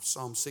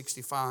Psalm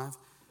 65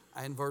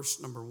 and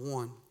verse number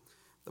 1.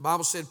 The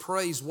Bible said,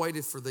 praise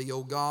waiteth for thee,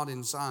 O God,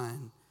 in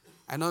Zion,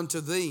 and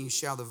unto thee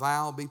shall the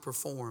vow be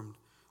performed.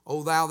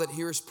 O thou that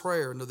hearest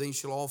prayer, unto thee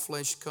shall all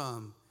flesh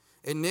come.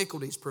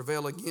 Iniquities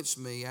prevail against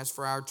me. As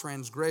for our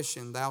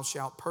transgression, thou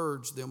shalt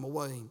purge them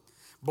away.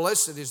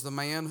 Blessed is the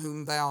man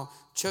whom thou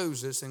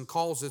chosest and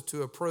causest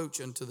to approach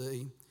unto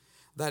thee,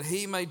 that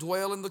he may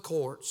dwell in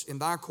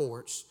thy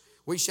courts.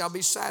 We shall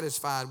be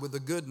satisfied with the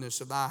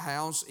goodness of thy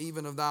house,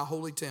 even of thy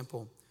holy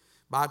temple.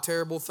 By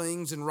terrible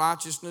things and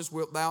righteousness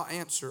wilt thou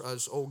answer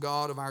us, O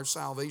God of our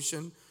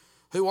salvation,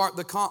 who art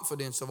the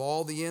confidence of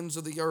all the ends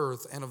of the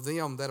earth, and of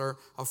them that are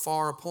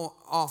afar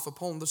off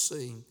upon the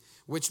sea,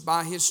 which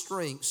by his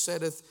strength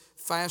setteth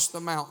fast the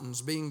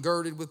mountains, being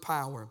girded with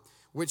power,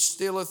 which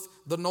stilleth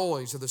the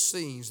noise of the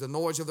seas, the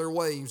noise of their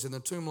waves, and the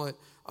tumult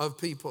of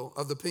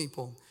the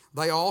people.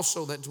 They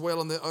also that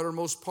dwell in the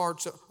uttermost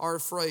parts are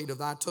afraid of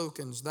thy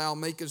tokens. Thou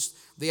makest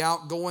the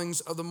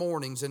outgoings of the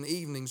mornings and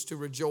evenings to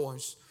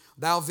rejoice.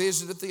 Thou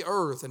visiteth the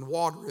earth and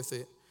watereth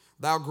it.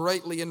 Thou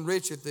greatly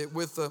enricheth it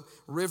with the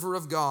river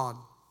of God,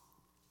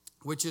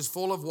 which is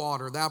full of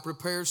water. Thou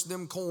preparest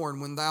them corn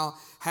when thou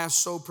hast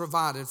so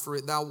provided for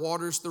it. Thou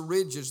waterest the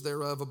ridges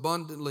thereof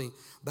abundantly.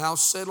 Thou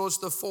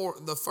settlest the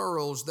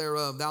furrows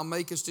thereof. Thou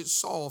makest it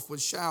soft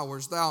with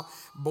showers. Thou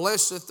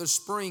blessest the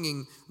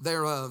springing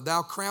thereof.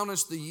 Thou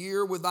crownest the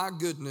year with thy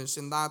goodness,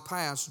 and thy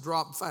paths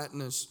drop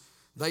fatness.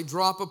 They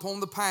drop upon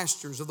the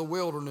pastures of the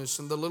wilderness,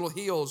 and the little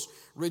hills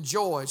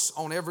rejoice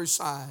on every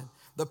side.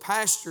 The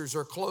pastures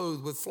are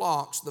clothed with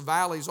flocks. The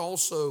valleys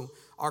also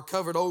are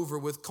covered over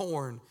with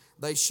corn.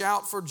 They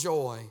shout for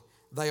joy.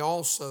 They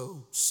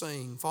also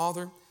sing.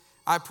 Father,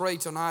 I pray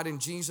tonight in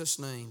Jesus'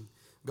 name,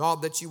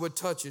 God, that you would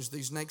touch us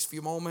these next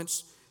few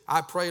moments.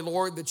 I pray,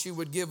 Lord, that you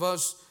would give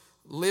us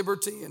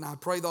liberty, and I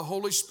pray the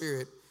Holy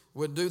Spirit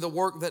would do the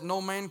work that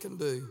no man can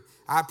do.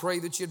 I pray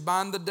that you'd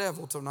bind the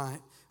devil tonight.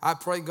 I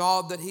pray,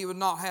 God, that he would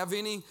not have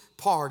any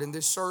part in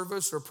this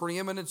service or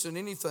preeminence in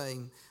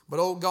anything. But,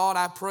 oh God,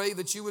 I pray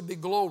that you would be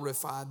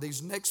glorified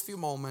these next few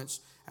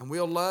moments. And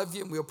we'll love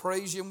you, and we'll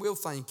praise you, and we'll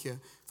thank you.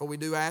 For we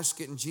do ask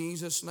it in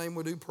Jesus' name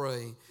we do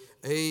pray.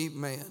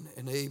 Amen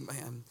and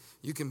amen.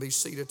 You can be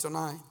seated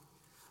tonight.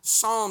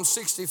 Psalm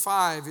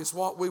 65 is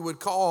what we would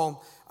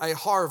call a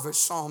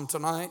harvest psalm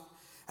tonight.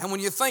 And when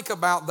you think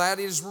about that,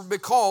 it is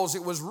because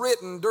it was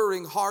written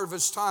during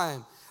harvest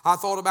time. I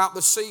thought about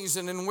the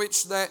season in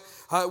which that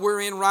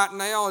we're in right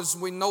now, as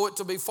we know it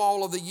to be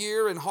fall of the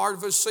year and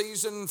harvest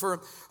season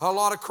for a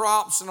lot of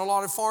crops and a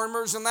lot of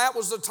farmers. And that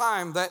was the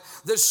time that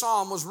this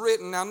psalm was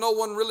written. Now, no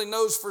one really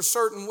knows for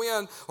certain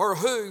when or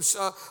who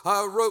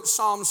wrote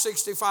Psalm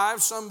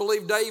 65. Some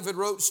believe David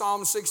wrote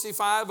Psalm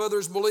 65.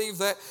 Others believe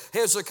that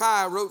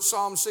Hezekiah wrote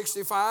Psalm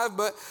 65.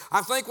 But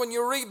I think when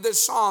you read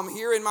this psalm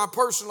here, in my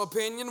personal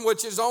opinion,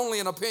 which is only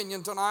an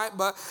opinion tonight,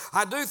 but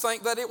I do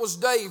think that it was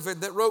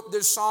David that wrote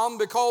this psalm,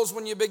 because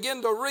when you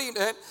begin to read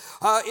it,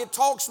 it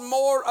talks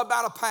more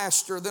about a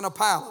pasture than a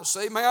palace.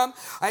 Amen.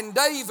 And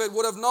David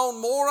would have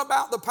known more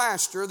about the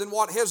pasture than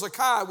what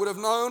Hezekiah would have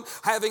known,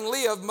 having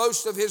lived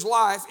most of his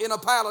life in a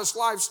palace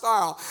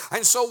lifestyle.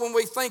 And so when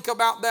we think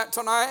about that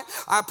tonight,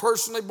 I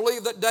personally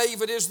believe that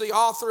David is the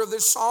author of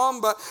this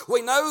psalm. But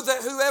we know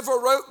that whoever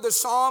wrote the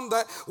psalm,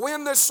 that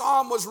when this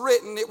psalm was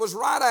written, it was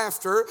right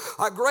after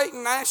a great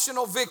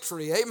national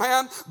victory.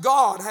 Amen.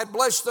 God had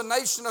blessed the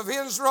nation of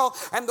Israel,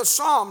 and the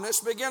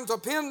psalmist began to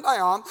pin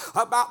down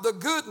about the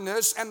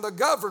goodness and the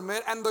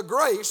government and the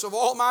grace of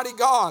Almighty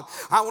God.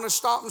 I want to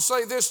stop and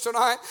say this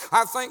tonight.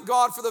 I thank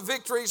God for the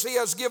victories He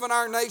has given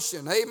our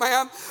nation.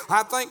 Amen.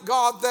 I thank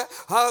God that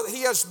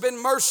He has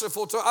been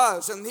merciful to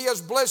us and He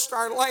has blessed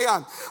our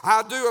land.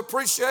 I do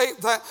appreciate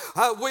that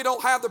we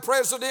don't have the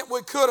president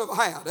we could have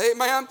had.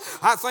 Amen.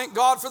 I thank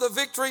God for the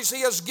victories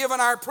He has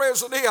given our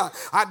president.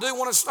 I do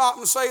want to stop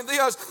and say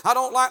this. I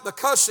don't like the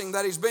cussing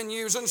that he's been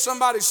using.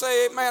 Somebody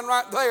say amen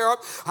right there.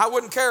 I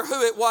wouldn't care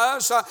who it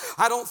was.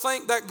 I don't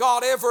think that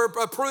God ever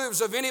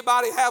approves of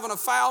anybody having a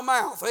foul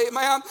mouth.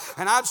 Amen.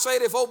 And I'd say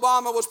it if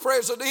Obama was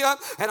president,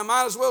 and I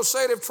might as well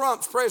say it if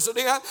Trump's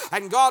president,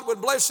 and God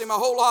would bless him a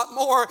whole lot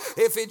more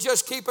if he'd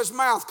just keep his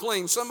mouth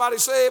clean. Somebody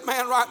say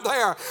amen right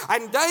there.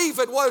 And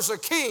David was a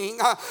king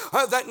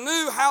that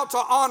knew how to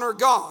honor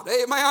God.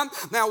 Amen.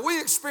 Now we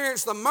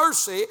experience the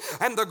mercy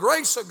and the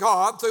grace of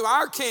God through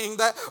our king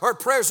or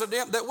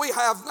president that we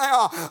have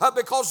now,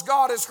 because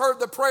God has heard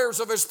the prayers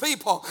of His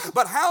people.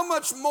 But how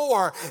much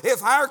more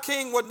if our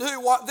king would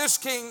do what this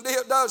king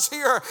does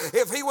here,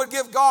 if he would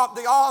give God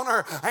the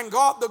honor and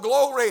God the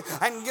glory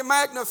and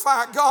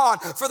magnify God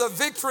for the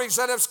victories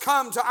that have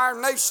come to our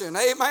nation.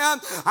 Amen.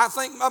 I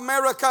think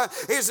America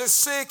is as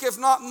sick, if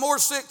not more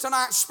sick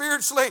tonight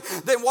spiritually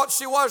than what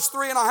she was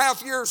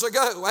 3.5 years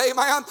ago.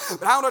 Amen.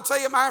 But I want to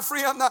tell you, my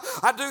friend,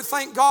 I do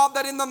thank God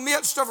that in the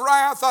midst of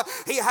wrath,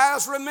 He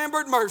has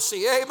remembered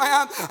mercy.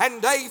 Amen.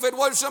 And David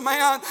was a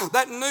man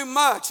that knew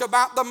much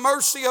about the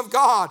mercy of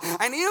God.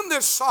 And in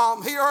this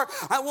psalm here,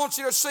 4, I want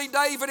you to see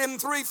David in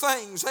three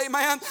things.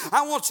 Amen.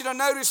 I want you to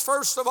notice,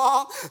 first of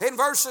all, in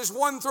verses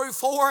 1 through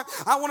 4,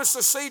 I want us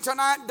to see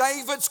tonight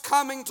David's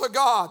coming to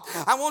God.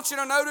 I want you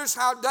to notice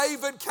how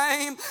David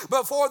came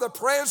before the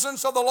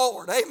presence of the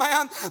Lord.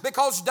 Amen.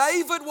 Because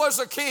David was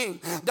a king.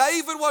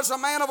 David was a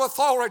man of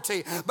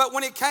authority. But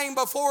when he came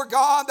before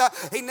God,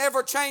 he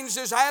never changed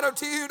his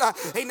attitude.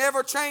 He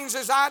never changed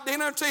his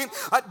identity.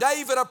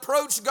 David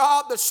approached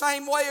God the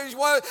same way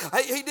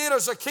he did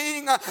as a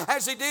king,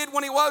 as he did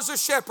when he was a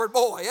shepherd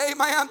boy.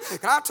 Amen.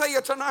 Can I tell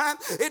you tonight,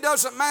 it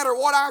doesn't matter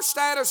what our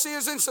status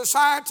is in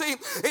society.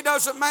 It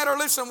doesn't matter,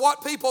 listen,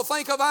 what people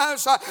think of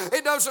us.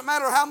 It doesn't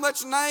matter how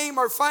much name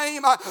or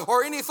fame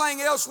or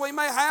anything else we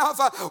may have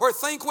or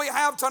think we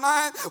have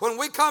tonight. When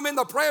we come in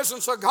the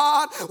presence of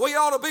God, we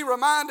ought to be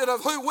reminded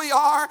of who we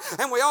are,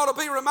 and we ought to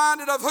be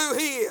reminded of who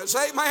He is.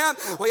 Amen.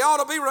 We ought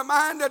to be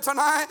reminded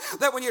tonight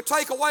that when you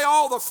take away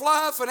all the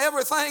fluff and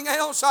everything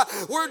else,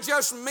 we're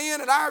just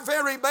men at our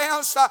very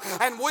best,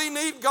 and we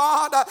need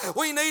God.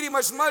 We need Him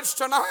as much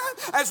tonight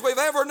as we've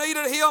ever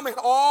needed Him in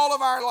all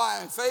of our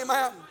life.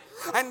 Amen.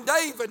 And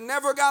David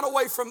never got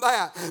away from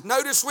that.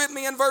 Notice with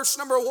me in verse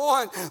number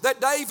 1 that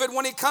David,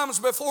 when he comes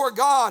before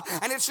God,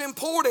 and it's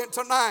important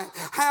tonight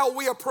how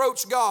we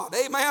approach God.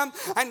 Amen.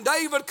 And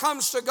David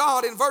comes to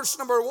God in verse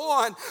number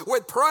 1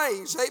 with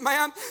praise.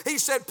 Amen. He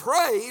said,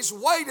 praise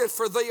waiteth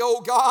for thee, O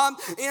God,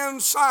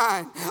 in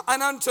Zion,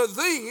 and unto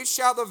thee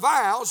shall the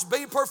vows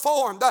be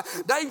performed.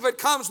 David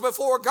comes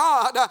before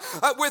God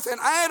with an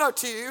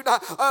attitude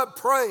of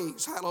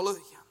praise. Hallelujah.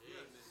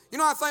 You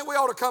know, I think we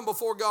ought to come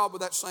before God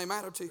with that same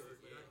attitude.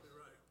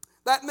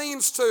 That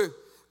means to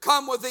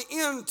come with the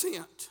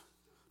intent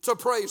to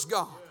praise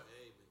God.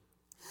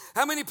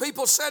 How many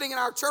people sitting in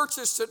our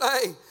churches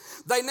today,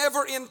 they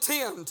never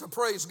intend to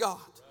praise God?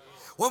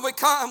 When we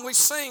come, we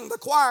sing, the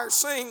choir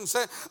sings.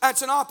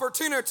 That's an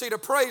opportunity to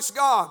praise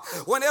God.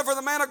 Whenever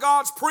the man of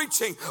God's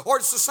preaching, or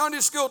it's the Sunday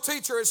school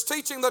teacher is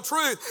teaching the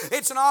truth,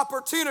 it's an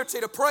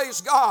opportunity to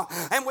praise God.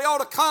 And we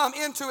ought to come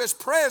into His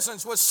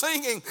presence with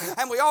singing,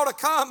 and we ought to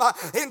come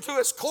into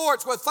His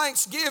courts with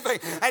thanksgiving.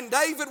 And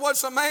David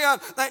was a man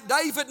that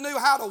David knew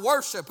how to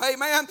worship.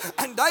 Amen.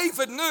 And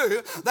David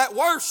knew that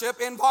worship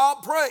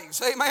involved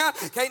praise. Amen.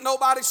 Can't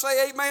nobody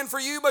say amen for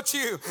you but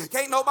you.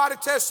 Can't nobody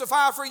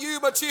testify for you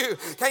but you.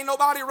 Can't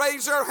nobody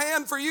raise their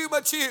hand for you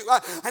but you.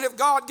 And if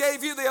God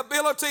gave you the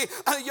ability,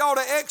 you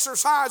ought to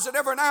exercise it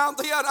every now and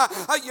then.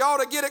 You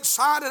ought to get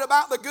excited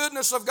about the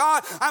goodness of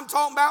God. I'm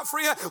talking about,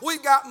 friend,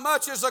 we've got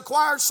much, as the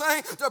choir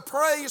saying, to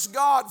praise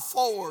God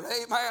for.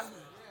 Amen.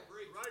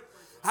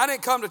 I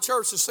didn't come to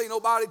church to see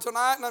nobody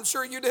tonight, and I'm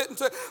sure you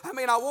didn't. I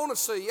mean, I want to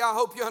see you. I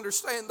hope you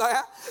understand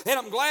that. And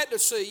I'm glad to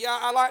see you.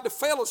 I like the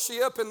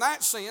fellowship in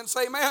that sense,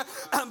 amen.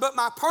 But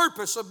my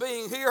purpose of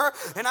being here,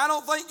 and I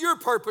don't think your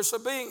purpose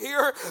of being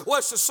here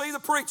was to see the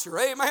preacher,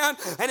 amen.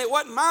 And it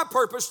wasn't my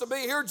purpose to be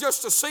here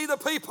just to see the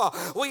people.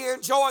 We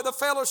enjoy the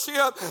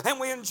fellowship,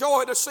 and we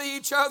enjoy to see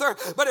each other.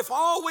 But if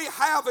all we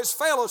have is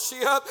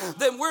fellowship,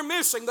 then we're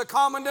missing the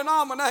common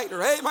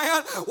denominator,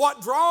 amen.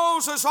 What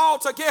draws us all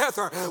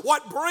together,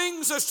 what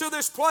brings us to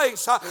this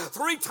place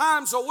 3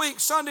 times a week,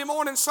 Sunday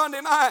morning, Sunday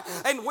night,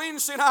 and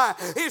Wednesday night,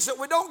 is that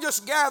we don't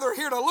just gather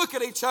here to look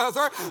at each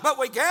other, but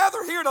we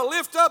gather here to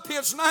lift up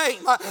His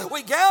name.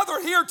 We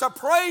gather here to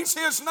praise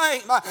His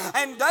name.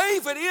 And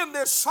David, in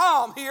this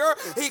psalm here,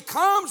 he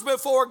comes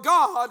before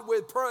God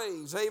with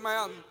praise.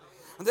 Amen.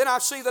 And then I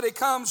see that he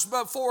comes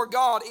before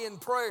God in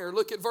prayer.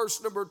 Look at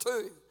verse number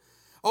 2.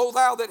 O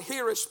thou that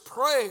hearest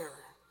prayer,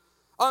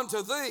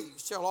 unto thee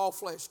shall all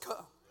flesh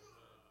come.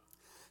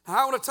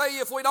 Now, I want to tell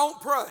you, if we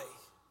don't pray,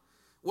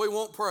 we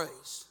won't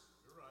praise.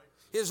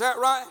 Is that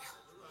right?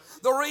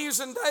 The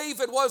reason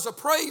David was a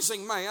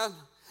praising man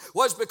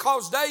was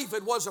because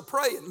David was a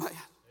praying man.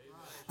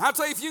 I'll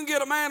tell you, if you can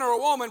get a man or a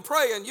woman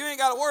praying, you ain't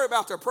got to worry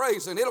about their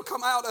praising. It'll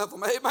come out of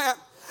them. Amen.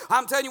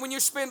 I'm telling you, when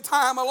you spend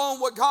time alone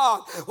with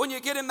God, when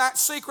you get in that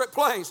secret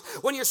place,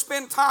 when you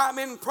spend time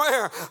in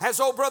prayer, as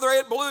old brother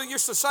Ed Blue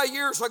used to say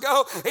years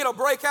ago, it'll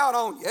break out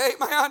on you.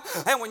 Amen.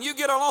 And when you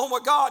get alone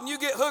with God and you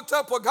get hooked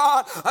up with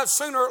God,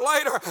 sooner or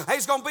later,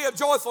 there's going to be a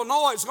joyful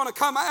noise going to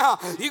come out.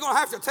 You're going to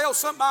have to tell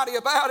somebody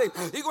about Him.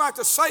 You're going to have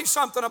to say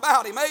something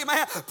about Him.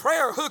 Amen.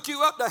 Prayer hook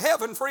you up to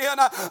heaven, friend.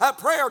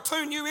 Prayer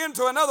tune you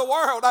into another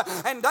world.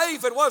 And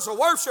David was a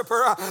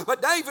worshiper,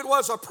 but David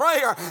was a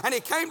prayer, and he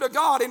came to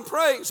God in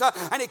praise.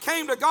 And he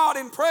came to God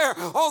in prayer.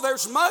 Oh,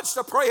 there's much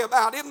to pray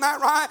about. Isn't that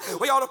right?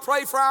 We ought to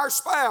pray for our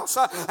spouse,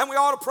 and we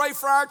ought to pray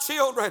for our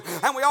children,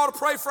 and we ought to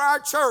pray for our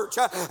church,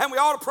 and we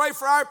ought to pray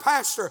for our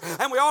pastor,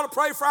 and we ought to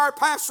pray for our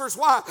pastor's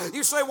wife.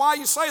 You say, why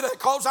you say that?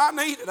 Because I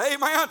need it.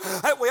 Amen.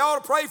 We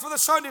ought to pray for the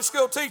Sunday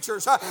school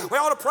teachers. We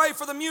ought to pray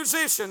for the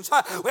musicians.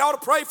 We ought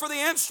to pray for the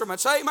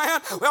instruments. Amen.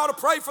 We ought to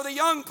pray for the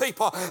young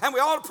people, and we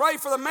ought to pray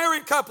for the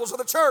married couples of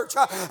the church,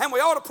 and we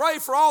ought to pray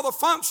for all the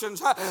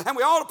functions, and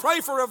we ought to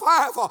pray for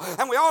revival,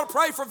 and we ought to pray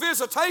pray for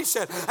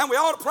visitation, and we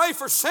ought to pray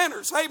for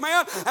sinners,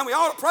 amen, and we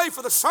ought to pray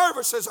for the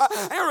services.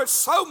 There is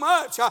so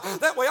much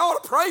that we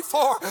ought to pray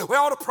for. We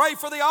ought to pray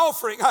for the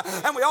offering,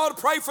 and we ought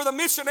to pray for the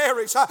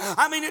missionaries.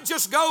 I mean, it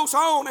just goes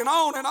on and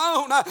on and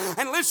on.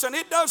 And listen,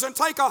 it doesn't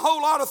take a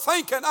whole lot of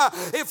thinking.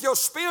 If you'll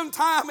spend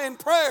time in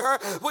prayer,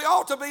 we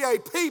ought to be a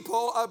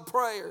people of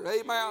prayer,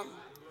 amen.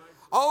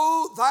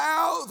 O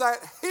thou that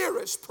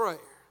hearest prayer,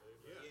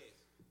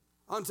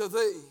 unto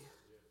thee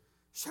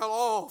shall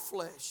all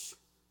flesh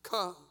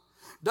come.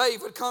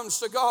 David comes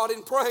to God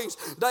in praise.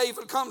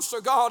 David comes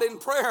to God in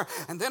prayer.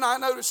 And then I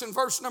notice in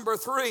verse number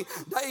 3,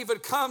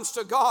 David comes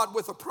to God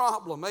with a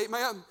problem.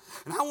 Amen.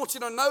 And I want you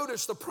to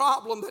notice the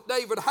problem that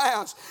David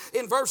has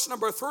in verse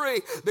number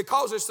 3,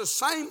 because it's the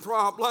same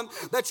problem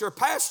that your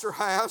pastor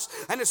has,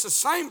 and it's the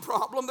same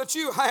problem that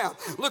you have.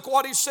 Look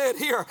what he said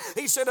here.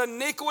 He said,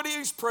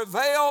 iniquities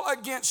prevail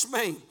against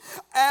me.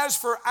 As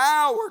for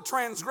our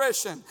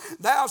transgression,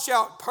 thou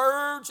shalt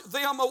purge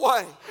them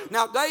away.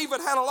 Now,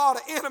 David had a lot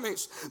of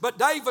enemies, but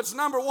David's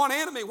number one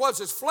enemy was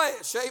his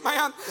flesh.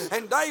 Amen.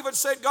 And David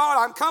said,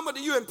 God, I'm coming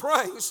to you in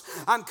praise.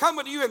 I'm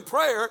coming to you in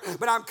prayer,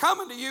 but I'm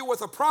coming to you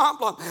with a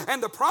problem.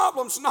 And the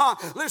problem's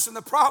not, listen,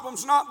 the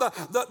problem's not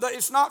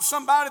it's not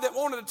somebody that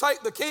wanted to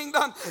take the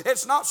kingdom.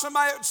 It's not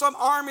some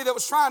army that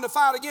was trying to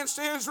fight against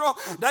Israel.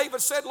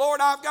 David said,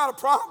 Lord, I've got a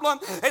problem,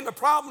 and the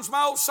problem's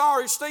my old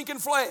sorry stinking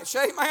flesh.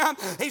 Amen.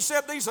 He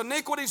said, these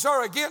iniquities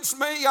are against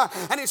me.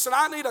 And he said,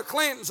 I need a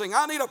cleansing.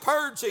 I need a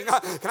purging.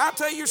 Can I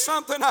tell you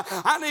something?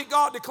 I need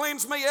God to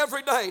cleanse me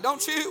every day.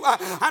 Don't you?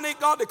 I need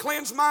God to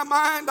cleanse my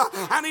mind.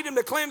 I need him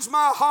to cleanse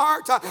my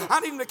heart.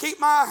 I need him to keep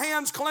my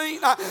hands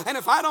clean. And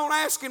if I don't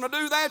ask him to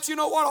do that, you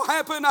know what will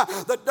happen?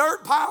 The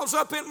dirt piles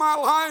up in my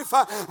life.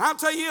 I'll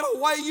tell you,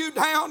 it'll weigh you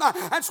down.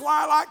 That's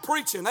why I like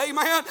preaching.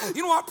 Amen.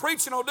 You know what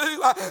preaching will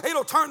do?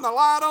 It'll turn the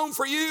light on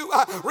for you.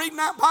 Reading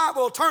that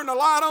Bible will turn the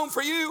light on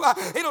for you.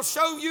 It'll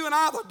show you and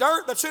I the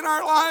dirt that's in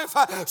our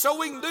life, so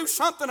we can do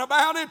something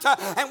about it,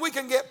 and we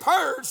can get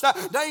purged.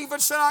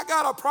 David said, I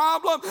got a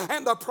problem,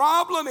 and the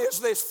problem is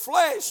this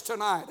flesh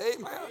tonight.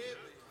 Amen.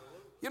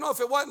 You know, if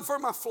it wasn't for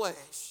my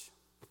flesh,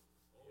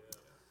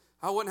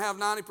 I wouldn't have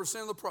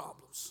 90% of the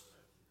problems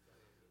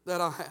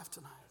that I have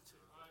tonight.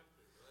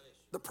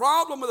 The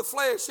problem with the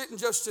flesh isn't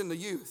just in the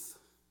youth.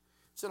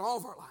 It's in all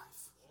of our life.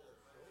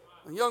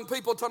 And young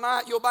people,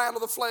 tonight you'll battle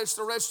the flesh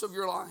the rest of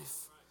your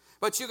life.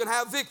 But you can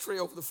have victory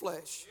over the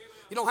flesh.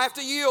 You don't have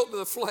to yield to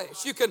the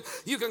flesh. You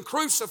can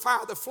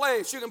crucify the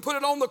flesh. You can put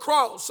it on the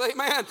cross,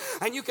 amen.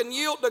 And you can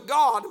yield to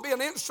God and be an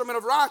instrument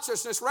of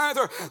righteousness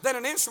rather than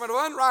an instrument of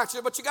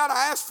unrighteousness. But you got to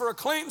ask for a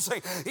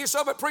cleansing. You say,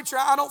 but preacher,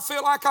 I don't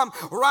feel like I'm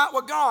right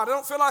with God. I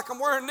don't feel like I'm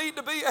where I need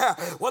to be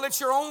at. Well,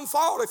 it's your own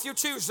fault if you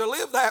choose to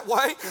live that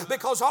way,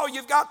 because all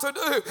you've got to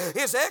do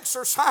is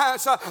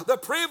exercise the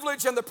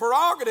privilege and the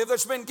prerogative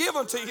that's been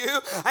given to you,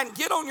 and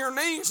get on your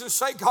knees and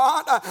say,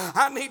 God,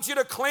 I need you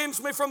to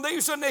cleanse me from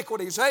these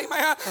iniquities.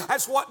 Amen.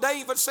 That's what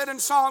David said in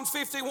Psalms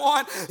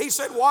 51. He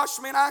said, wash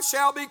me and I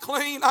shall be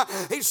clean.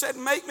 He said,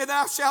 make me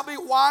that I shall be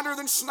whiter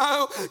than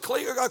snow.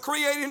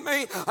 Create in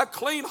me a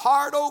clean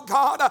heart, O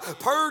God.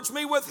 Purge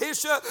me with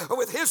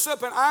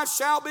hyssop and I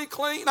shall be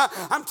clean.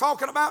 I'm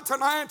talking about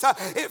tonight.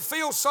 It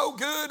feels so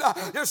good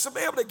just to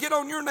be able to get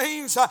on your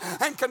knees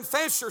and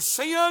confess your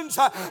sins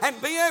and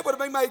be able to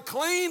be made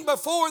clean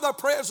before the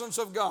presence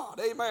of God.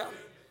 Amen.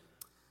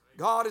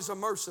 God is a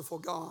merciful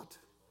God.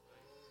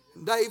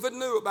 David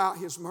knew about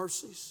his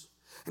mercies.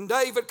 And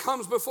David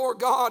comes before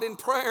God in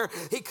prayer.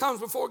 He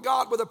comes before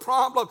God with a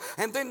problem.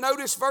 And then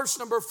notice verse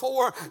number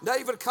 4.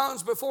 David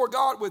comes before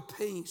God with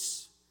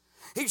peace.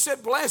 He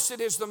said, blessed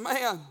is the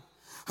man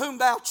whom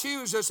thou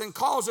choosest and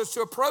causest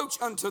to approach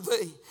unto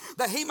thee,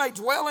 that he may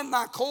dwell in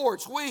thy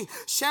courts. We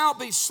shall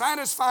be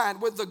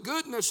satisfied with the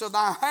goodness of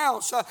thy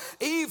house,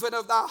 even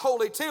of thy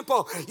holy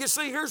temple. You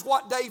see, here's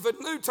what David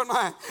knew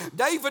tonight.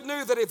 David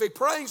knew that if he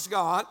praised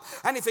God,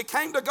 and if he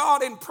came to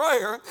God in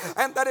prayer,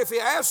 and that if he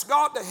asked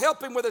God to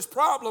help him with his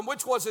problem,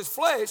 which was his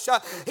flesh,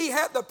 he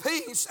had the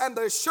peace and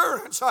the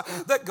assurance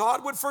that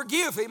God would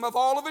forgive him of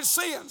all of his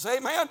sins.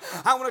 Amen.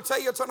 I want to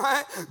tell you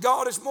tonight,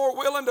 God is more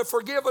willing to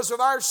forgive us of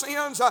our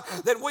sins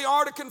than we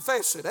are to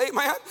confess it.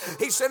 Amen.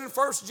 He said in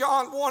 1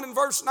 John 1 and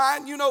verse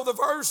 9, you know the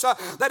verse,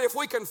 that if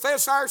we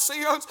confess our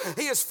sins,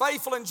 he is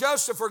faithful and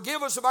just to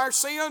forgive us of our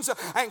sins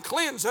and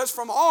cleanse us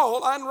from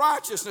all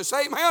unrighteousness.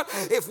 Amen.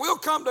 If we'll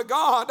come to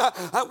God,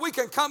 we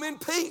can come in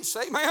peace.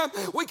 Amen.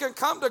 We can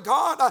come to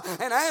God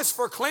and ask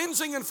for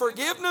cleansing and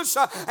forgiveness,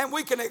 and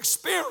we can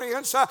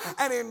experience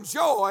and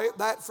enjoy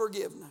that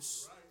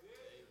forgiveness.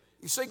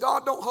 You see,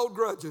 God don't hold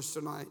grudges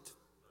tonight.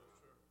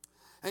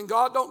 And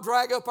God don't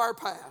drag up our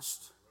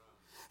past.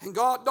 And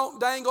God don't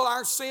dangle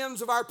our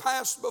sins of our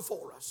past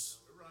before us.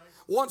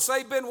 Once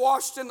they've been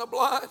washed in the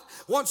blood,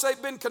 once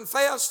they've been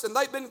confessed and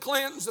they've been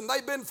cleansed and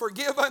they've been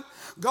forgiven,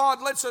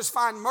 God lets us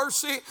find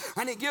mercy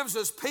and He gives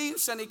us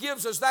peace and He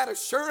gives us that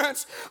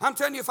assurance. I'm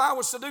telling you, if I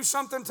was to do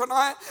something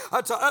tonight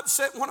to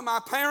upset one of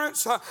my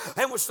parents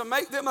and was to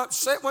make them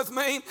upset with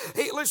me,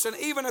 listen,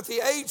 even at the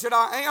age that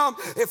I am,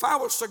 if I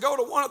was to go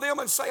to one of them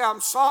and say,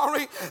 I'm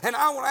sorry and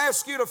I want to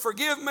ask you to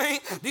forgive me,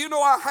 do you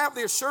know I have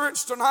the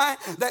assurance tonight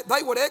that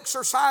they would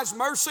exercise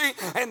mercy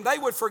and they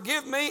would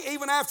forgive me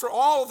even after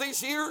all of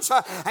these years?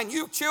 And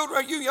you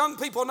children, you young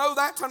people know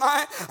that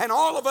tonight, and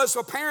all of us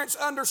as parents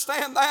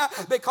understand that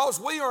because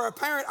we are a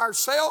parent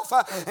ourselves,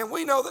 and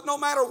we know that no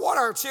matter what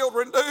our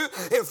children do,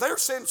 if they're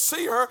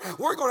sincere,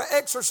 we're going to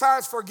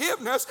exercise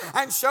forgiveness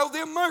and show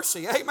them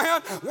mercy.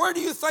 Amen. Where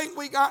do you think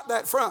we got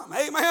that from?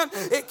 Amen.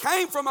 It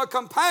came from a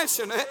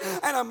compassionate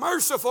and a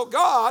merciful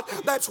God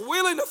that's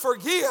willing to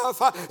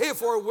forgive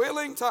if we're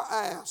willing to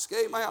ask.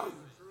 Amen.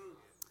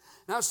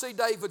 Now see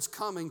David's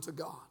coming to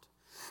God.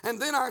 And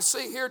then I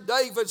see here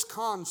David's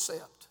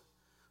concept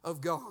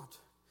of God.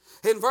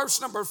 In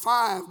verse number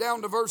 5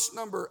 down to verse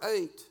number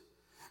 8,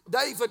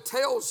 David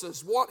tells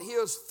us what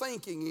his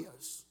thinking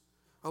is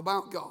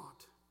about God.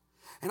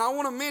 And I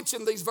want to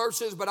mention these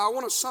verses, but I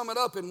want to sum it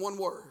up in one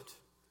word.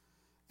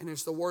 And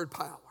it's the word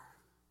power.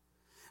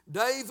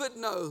 David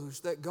knows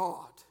that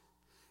God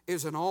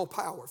is an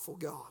all-powerful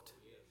God.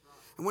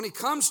 And when he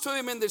comes to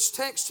him in this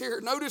text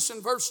here, notice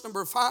in verse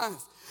number 5,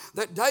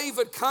 that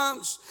David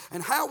comes,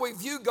 and how we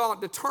view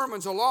God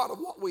determines a lot of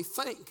what we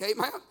think.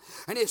 Amen.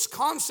 And his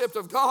concept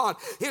of God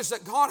is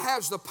that God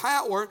has the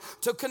power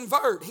to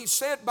convert. He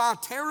said, by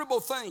terrible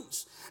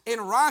things in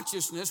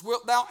righteousness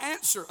wilt thou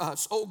answer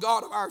us, O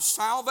God of our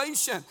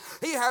salvation.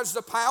 He has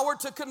the power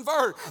to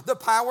convert, the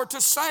power to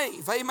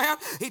save. Amen.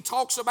 He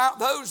talks about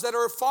those that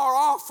are far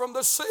off from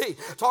the sea,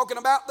 talking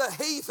about the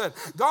heathen.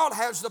 God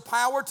has the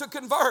power to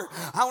convert.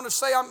 I want to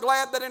say I'm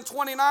glad that in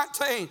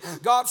 2019,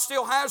 God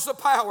still has the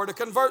power to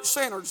convert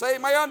sinners.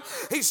 Amen.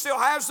 He still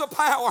has the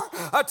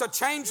power to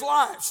change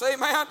lives.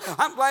 Amen.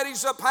 I'm glad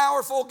He's a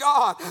powerful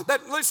God.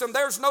 That, listen,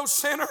 there's no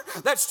sinner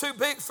that's too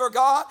big for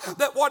God,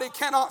 that what He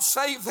cannot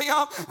save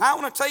them. I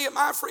want to tell you,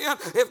 my friend,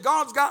 if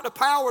God's got the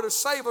power to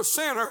save a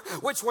sinner,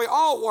 which we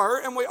all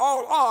were and we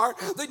all are,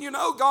 then you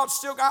know God's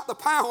still got the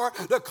power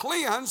to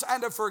cleanse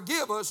and to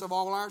forgive us of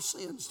all our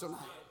sins tonight.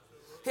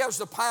 He has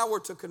the power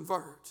to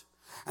convert.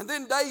 And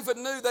then David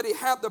knew that he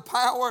had the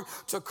power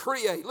to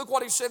create. Look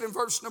what he said in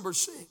verse number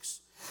 6.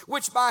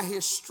 Which by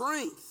His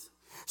strength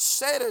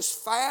setteth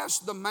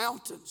fast the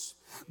mountains,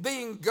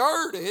 being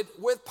girded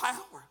with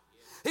power.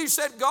 He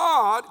said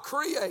God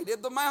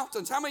created the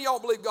mountains. How many of y'all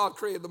believe God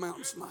created the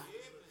mountains tonight?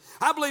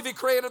 I believe He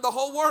created the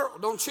whole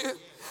world, don't you?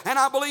 And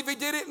I believe He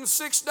did it in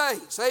 6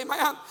 days.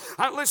 Amen.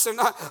 Listen,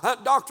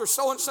 Dr.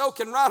 So-and-so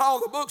can write all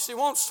the books he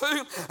wants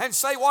to and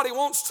say what he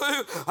wants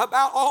to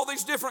about all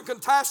these different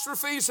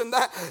catastrophes, and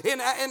that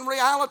in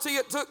reality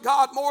it took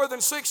God more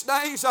than 6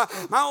 days.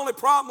 My only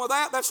problem with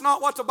that's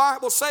not what the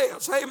Bible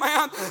says.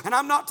 Amen. And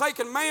I'm not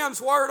taking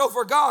man's word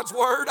over God's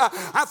word.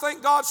 I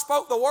think God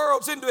spoke the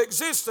worlds into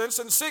existence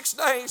in 6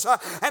 days,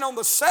 and on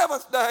the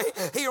 7th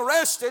day He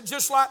rested,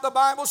 just like the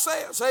Bible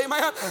says.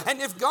 Amen. And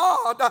if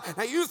God,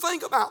 now you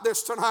think about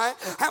this tonight,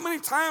 how many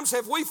times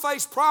have we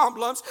faced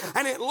problems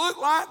and it looked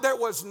like there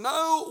was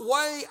no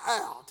way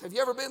out? Have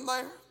you ever been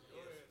there?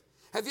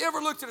 Have you ever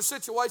looked at a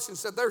situation and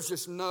said, there's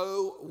just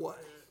no way?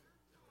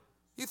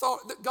 You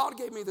thought, that God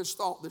gave me this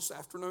thought this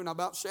afternoon. I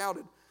about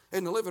shouted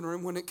in the living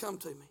room when it come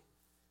to me.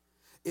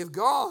 If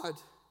God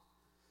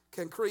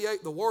can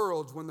create the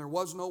worlds when there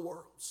was no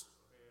worlds,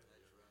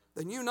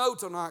 then you know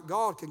tonight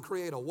God can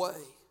create a way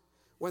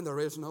when there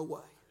is no way.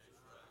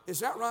 Is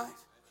that right?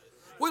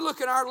 We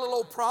look at our little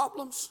old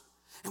problems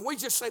and we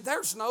just say,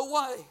 there's no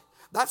way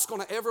that's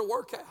going to ever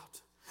work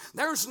out.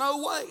 There's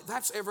no way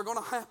that's ever going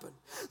to happen.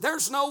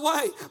 There's no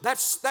way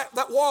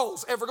that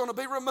wall's ever going to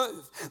be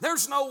removed.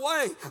 There's no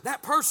way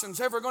that person's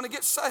ever going to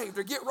get saved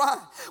or get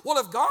right. Well,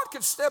 if God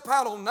could step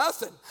out on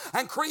nothing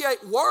and create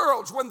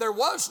worlds when there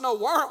was no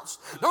worlds,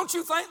 don't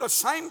you think the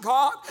same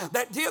God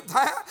that did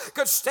that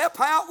could step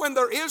out when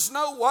there is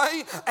no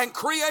way and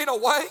create a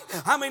way?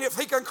 I mean, if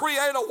He can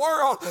create a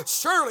world,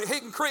 surely He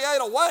can create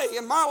a way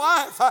in my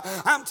life.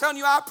 I'm telling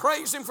you, I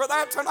praise Him for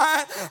that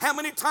tonight. How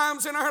many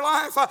times in our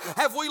life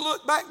have we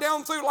looked back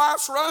down through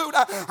life's road?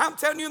 I'm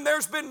telling you,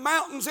 there's been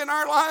mountains in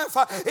our life.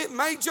 It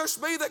may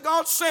just be that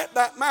God set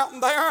that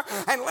mountain there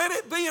and let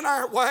it be in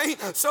our way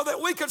so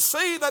that we could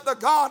see that the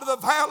God of the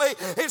valley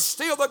is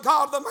still the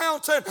God of the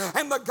mountain,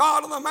 and the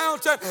God of the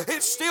mountain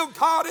is still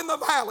God in the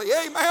valley.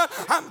 Amen.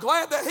 I'm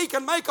glad that He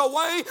can make a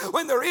way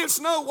when there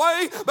is no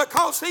way,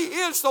 because He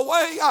is the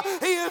way,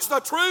 He is the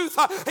truth,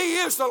 He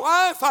is the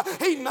life,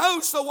 He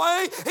knows the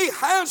way, He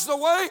has the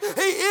way,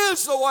 He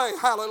is the way.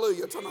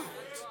 Hallelujah tonight.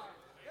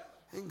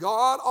 And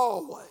God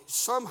always,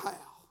 somehow,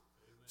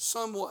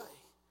 some way,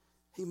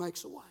 He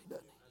makes a way,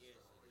 doesn't He?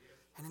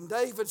 And then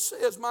David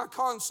says, my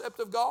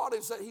concept of God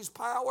is that He's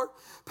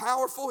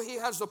powerful. He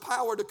has the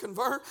power to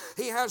convert.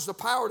 He has the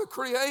power to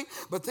create.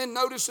 But then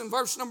notice in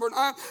verse number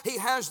 9, He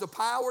has the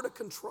power to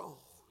control.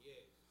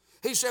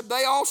 He said,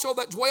 they also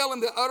that dwell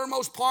in the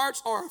uttermost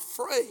parts are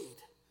afraid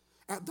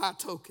at thy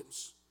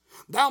tokens.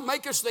 Thou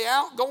makest the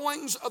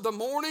outgoings of the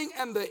morning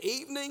and the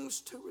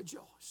evenings to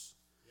rejoice.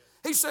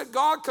 He said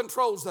God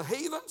controls the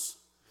heathens.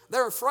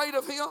 They're afraid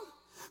of him.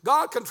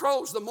 God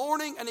controls the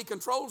morning and he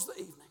controls the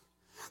evening.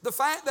 The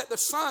fact that the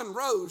sun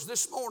rose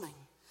this morning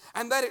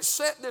and that it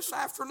set this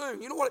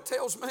afternoon, you know what it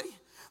tells me?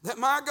 That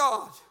my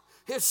God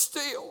is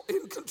still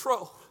in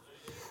control.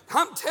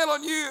 I'm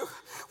telling you,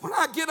 when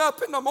I get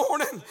up in the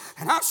morning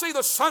and I see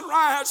the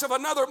sunrise of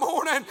another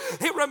morning,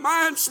 it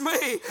reminds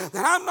me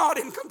that I'm not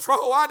in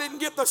control. I didn't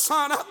get the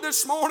sun up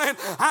this morning.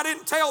 I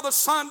didn't tell the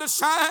sun to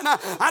shine.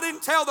 I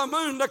didn't tell the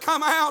moon to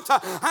come out.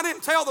 I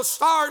didn't tell the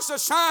stars to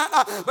shine.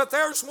 But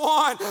there's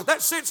one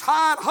that sits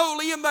high and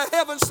holy in the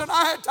heavens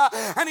tonight,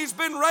 and he's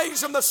been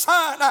raising the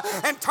sun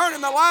and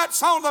turning the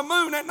lights on the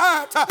moon at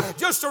night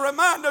just to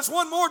remind us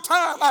one more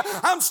time,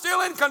 I'm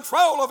still in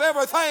control of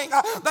everything,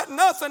 that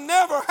nothing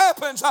never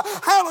happens,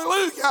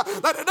 hallelujah,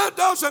 that it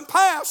doesn't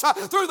pass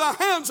through the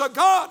hands of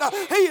God.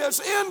 He is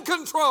in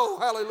control,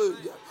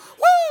 hallelujah.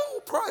 Woo,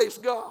 praise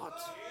God.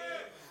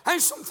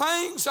 There's some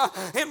things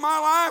in my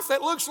life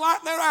that looks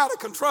like they're out of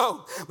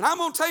control. But I'm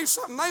going to tell you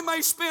something. They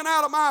may spin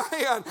out of my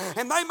hand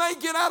and they may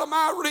get out of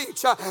my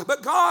reach.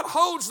 But God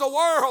holds the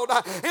world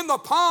in the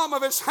palm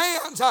of his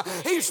hands.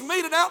 He's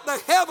meted out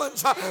the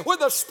heavens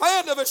with the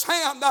span of his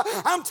hand.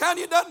 I'm telling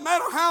you, it doesn't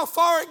matter how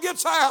far it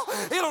gets out.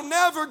 It'll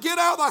never get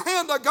out of the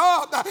hand of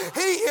God.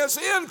 He is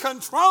in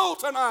control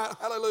tonight.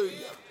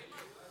 Hallelujah.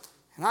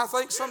 And I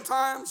think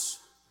sometimes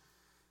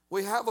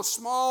we have a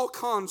small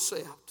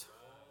concept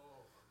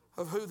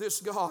of who this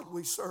God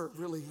we serve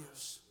really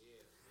is.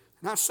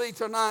 And I see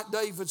tonight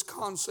David's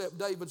concept,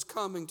 David's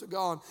coming to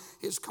God,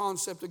 his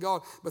concept of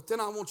God. But then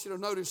I want you to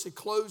notice he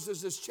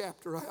closes this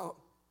chapter out.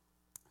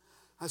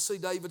 I see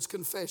David's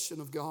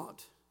confession of God.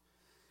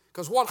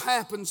 Because what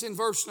happens in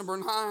verse number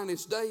 9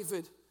 is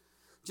David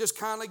just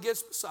kind of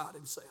gets beside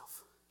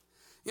himself.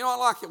 You know, I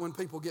like it when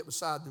people get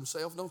beside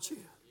themselves, don't you?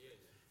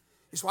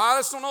 It's why I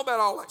just don't know about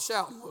all that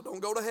shouting. Well,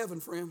 don't go to heaven,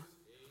 friend.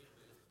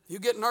 You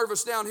get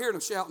nervous down here in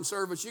a shouting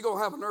service, you're going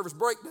to have a nervous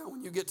breakdown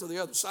when you get to the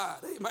other side.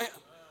 Amen.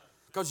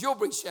 Because you'll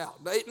be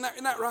shouting.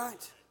 Isn't that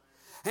right?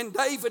 And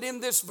David in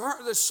this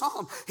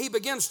psalm, he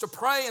begins to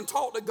pray and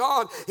talk to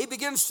God. He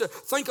begins to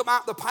think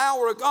about the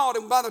power of God.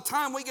 And by the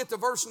time we get to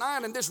verse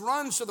 9, and this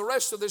runs to the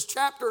rest of this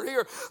chapter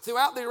here,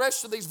 throughout the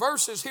rest of these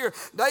verses here,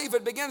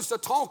 David begins to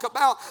talk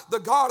about the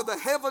God of the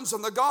heavens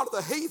and the God of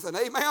the heathen.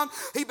 Amen.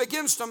 He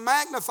begins to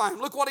magnify him.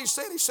 Look what he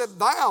said. He said,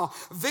 thou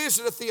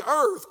visiteth the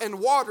earth and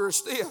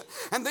waterest it.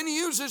 And then he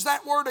uses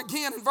that word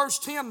again in verse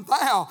 10,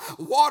 thou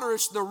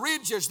waterest the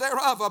ridges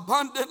thereof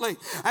abundantly.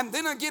 And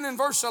then again in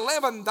verse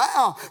 11,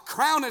 thou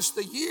crownest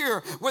the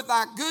year with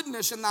thy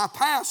goodness, and thy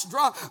paths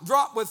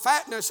drop with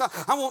fatness.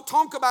 I won't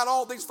talk about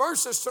all these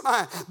verses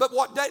tonight, but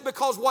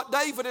because what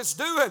David is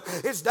doing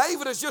is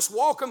David is just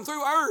walking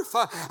through earth,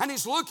 and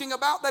he's looking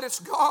about that it's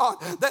God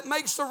that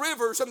makes the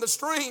rivers and the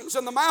streams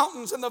and the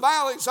mountains and the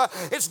valleys.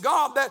 It's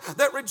God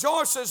that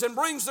rejoices and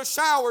brings the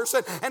showers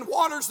and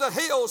waters the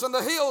hills, and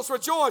the hills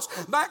rejoice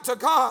back to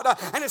God.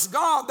 And it's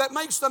God that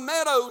makes the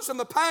meadows and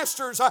the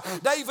pastures.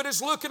 David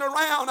is looking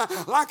around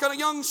like a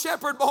young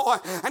shepherd boy,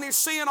 and he's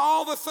seeing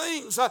all the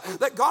things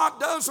that God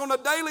does on a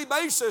daily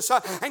basis.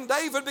 And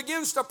David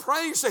begins to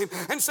praise him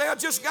and say, I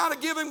just got to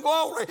give him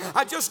glory.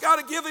 I just got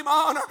to give him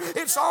honor.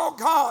 It's all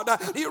God.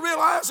 Do you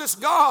realize it's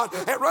God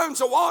that runs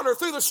the water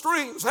through the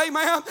streams?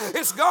 Amen.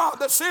 It's God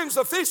that sends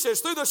the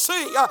fishes through the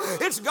sea.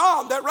 It's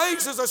God that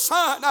raises the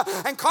sun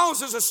and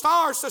causes the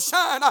stars to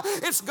shine.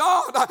 It's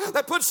God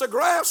that puts the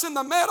grass in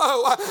the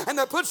meadow and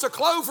that puts the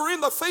clover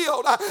in the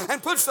field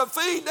and puts the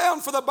feed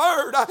down for the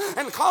bird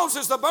and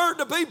causes the bird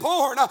to be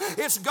born.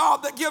 It's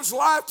God that gives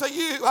life to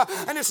you,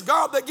 and it's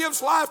God that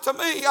gives life to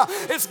me.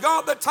 It's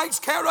God that takes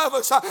care of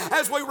us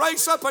as we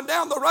race up and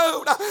down the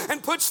road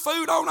and puts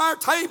food on our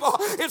table.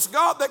 It's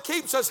God that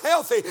keeps us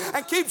healthy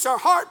and keeps our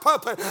heart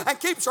pumping and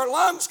keeps our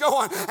lungs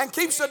going and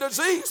keeps the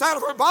disease out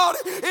of our body.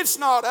 It's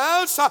not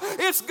us,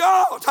 it's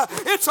God.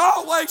 It's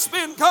always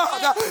been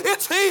God.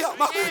 It's Him.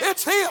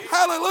 It's Him.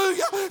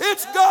 Hallelujah.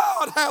 It's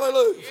God.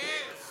 Hallelujah.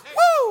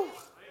 Woo!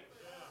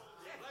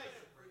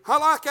 I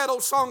like that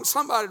old song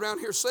somebody around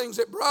here sings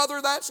it,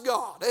 brother, that's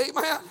God.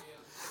 Amen.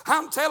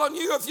 I'm telling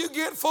you, if you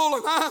get full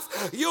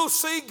enough, you'll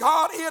see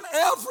God in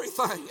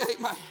everything.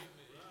 Amen.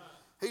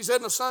 He's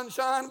in the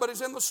sunshine, but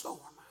he's in the storm.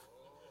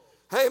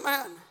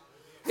 Amen.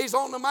 He's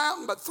on the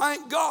mountain, but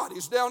thank God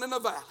he's down in the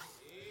valley.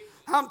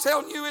 I'm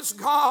telling you, it's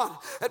God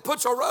that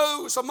puts a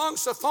rose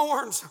amongst the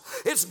thorns.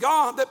 It's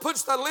God that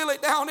puts the lily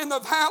down in the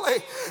valley.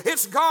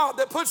 It's God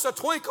that puts the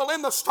twinkle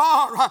in the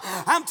star.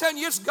 I'm telling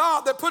you, it's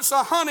God that puts the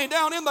honey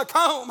down in the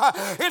comb.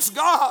 It's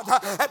God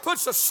that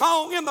puts the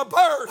song in the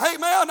bird.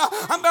 Amen.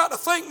 I'm about to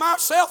think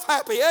myself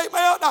happy.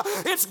 Amen.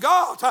 It's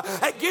God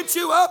that gets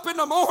you up in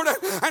the morning,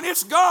 and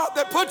it's God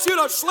that puts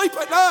you to sleep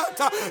at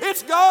night.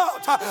 It's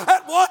God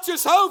that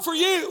watches over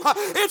you.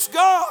 It's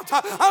God.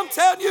 I'm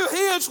telling you,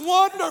 He is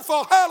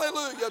wonderful. Hallelujah.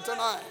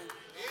 Tonight.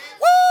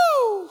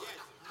 Woo!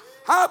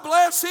 I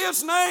bless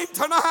His name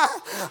tonight.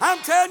 I'm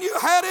telling you,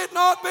 had it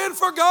not been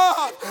for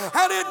God,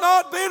 had it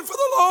not been for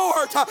the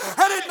Lord,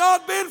 had it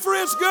not been for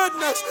His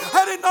goodness,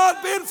 had it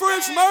not been for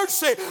His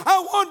mercy,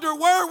 I wonder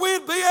where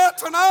we'd be at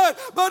tonight.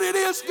 But it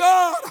is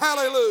God.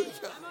 Hallelujah.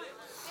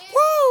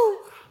 Woo!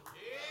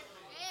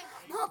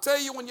 And I'll tell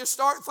you, when you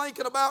start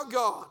thinking about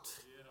God,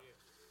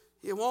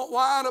 you won't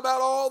whine about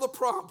all the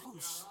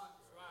problems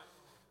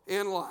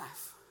in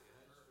life.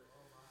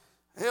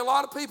 And a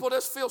lot of people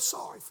just feel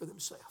sorry for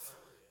themselves.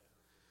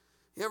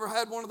 You ever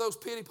had one of those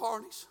pity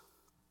parties?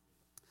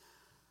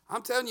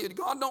 I'm telling you,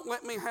 God don't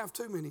let me have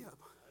too many of them.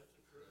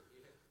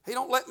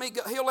 He'll let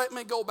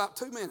me go about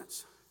 2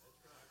 minutes.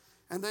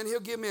 And then He'll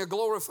give me a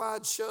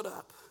glorified shut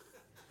up.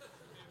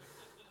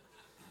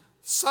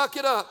 Suck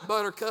it up,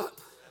 buttercup.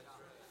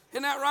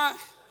 Isn't that right?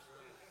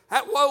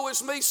 That woe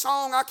is me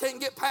song, I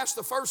can't get past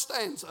the first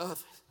stanza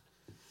of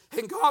it.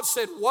 And God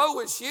said, woe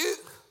is you.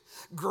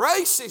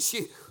 Grace is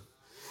you.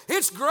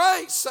 It's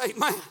grace,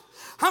 amen.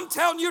 I'm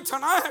telling you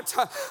tonight,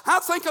 I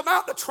think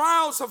about the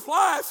trials of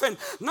life and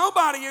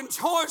nobody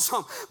enjoys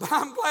them. But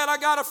I'm glad I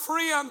got a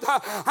friend.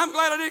 I'm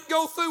glad I didn't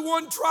go through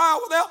one trial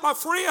without my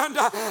friend.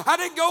 I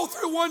didn't go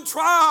through one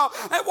trial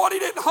at what he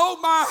didn't hold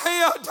my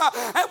hand,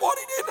 at what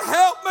he didn't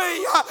help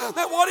me,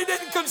 that what he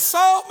didn't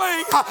console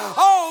me.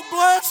 Oh,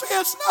 bless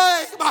His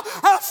name.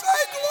 I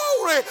say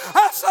glory.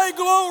 I say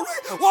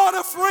glory. What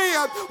a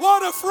friend.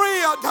 What a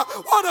friend.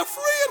 What a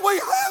friend we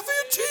have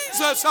in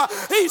Jesus.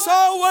 He's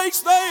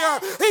always there.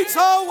 He's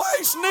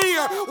always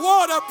near.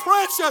 What a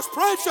precious,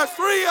 precious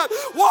friend.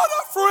 What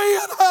a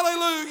friend.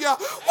 Hallelujah.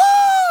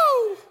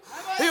 Woo!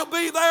 He'll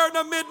be there in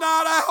the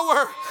midnight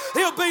hour.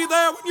 He'll be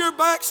there when your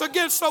back's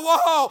against the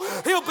wall.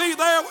 He'll be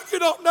there when you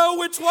don't know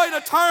which way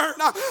to turn.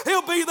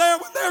 He'll be there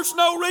when there's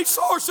no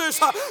resources.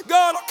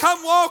 God will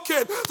come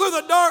walking through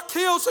the dark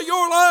hills of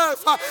your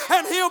life,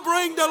 and He'll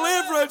bring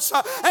deliverance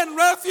and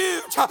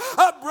refuge.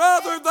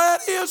 Brother, that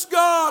is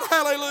God.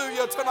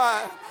 Hallelujah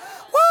tonight.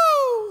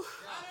 Woo!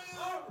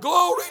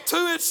 Glory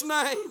to His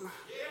name.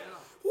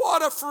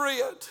 What a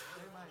friend.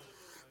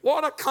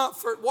 What a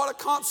comfort. What a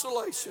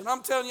consolation.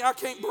 I'm telling you, I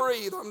can't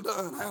breathe. I'm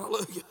done.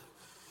 Hallelujah.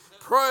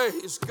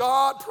 Praise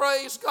God.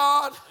 Praise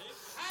God.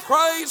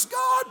 Praise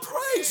God.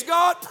 Praise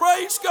God.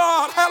 Praise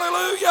God.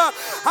 Hallelujah.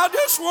 I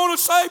just want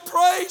to say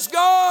praise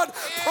God.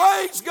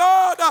 Praise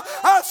God.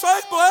 I say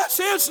bless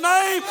His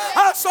name.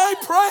 I say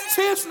praise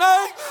His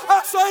name.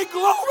 I say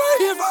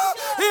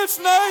glory His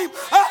name.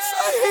 I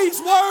say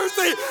He's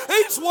worthy.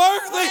 He's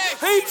worthy.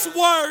 He's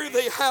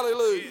worthy.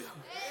 Hallelujah.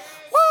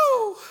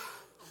 Woo!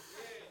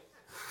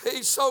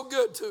 He's so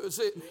good to us,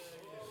 isn't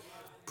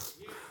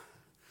He?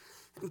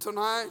 And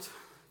tonight,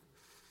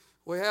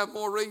 we have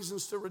more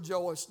reasons to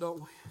rejoice, don't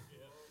we?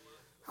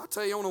 I'll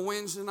tell you, on a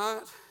Wednesday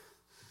night,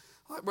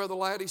 like Brother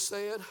Laddie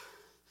said,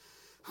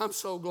 I'm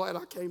so glad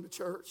I came to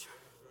church.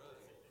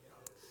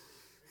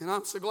 And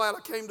I'm so glad I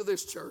came to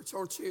this church,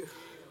 aren't you?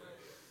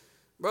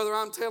 Brother,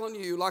 I'm telling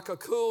you, like a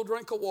cool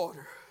drink of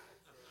water,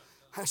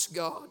 that's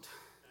God.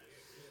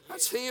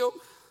 That's Him.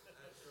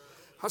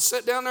 I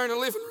sat down there in the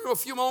living room a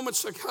few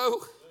moments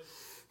ago,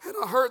 and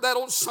I heard that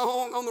old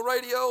song on the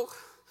radio.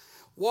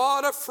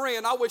 What a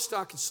friend. I wished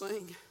I could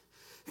sing.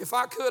 If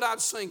I could, I'd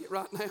sing it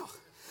right now.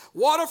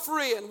 What a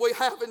friend we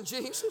have in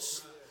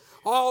Jesus.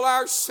 All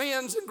our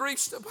sins and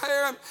griefs to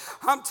bear. And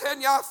I'm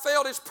telling you, I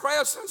felt His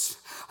presence.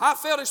 I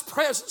felt His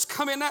presence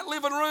come in that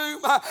living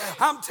room.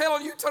 I'm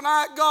telling you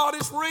tonight, God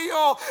is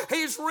real.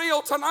 He's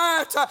real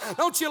tonight.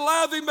 Don't you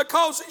love Him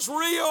because He's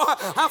real?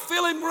 I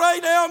feel Him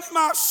right down in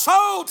my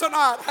soul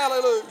tonight.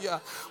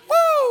 Hallelujah.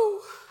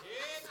 Woo!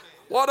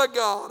 What a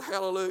God.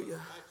 Hallelujah.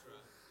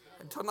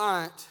 And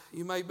tonight,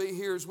 you may be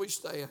here as we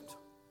stand.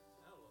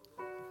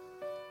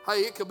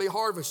 Hey, it could be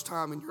harvest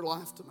time in your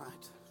life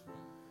tonight.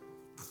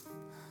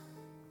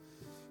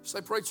 You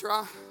say, preacher,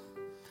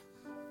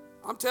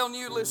 I'm telling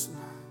you, listen,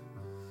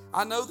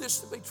 I know this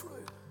to be true.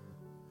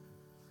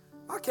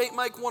 I can't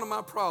make one of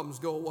my problems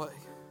go away.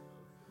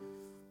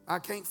 I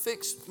can't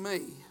fix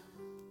me.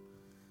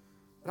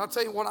 But I'll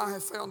tell you what I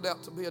have found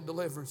out to be a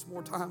deliverance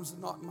more times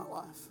than not in my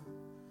life.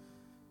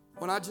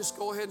 When I just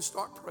go ahead and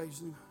start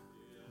praising Him.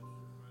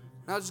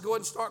 And I just go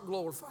ahead and start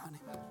glorifying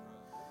Him.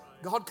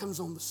 God comes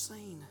on the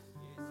scene.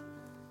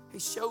 He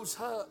shows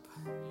up.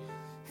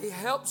 He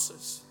helps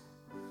us.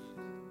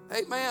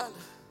 Amen.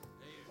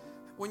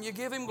 When you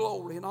give Him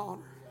glory and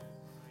honor,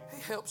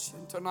 He helps you.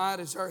 And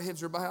tonight, as our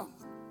heads are bowed,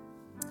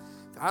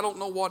 I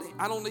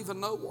don't even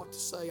know what to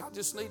say.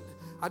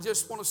 I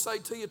just want to say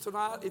to you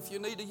tonight, if you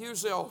need to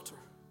use the altar,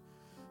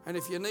 and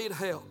if you need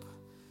help,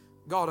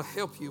 God will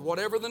help you.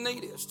 Whatever the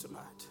need is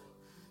tonight,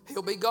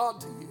 He'll be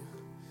God to you.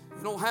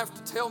 You don't have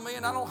to tell me,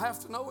 and I don't have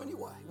to know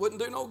anyway. Wouldn't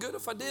do no good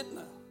if I did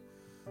know.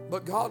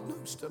 But God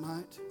knows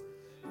tonight.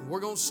 And we're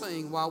going to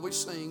sing. While we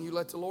sing, you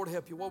let the Lord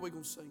help you. What are we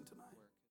going to sing tonight?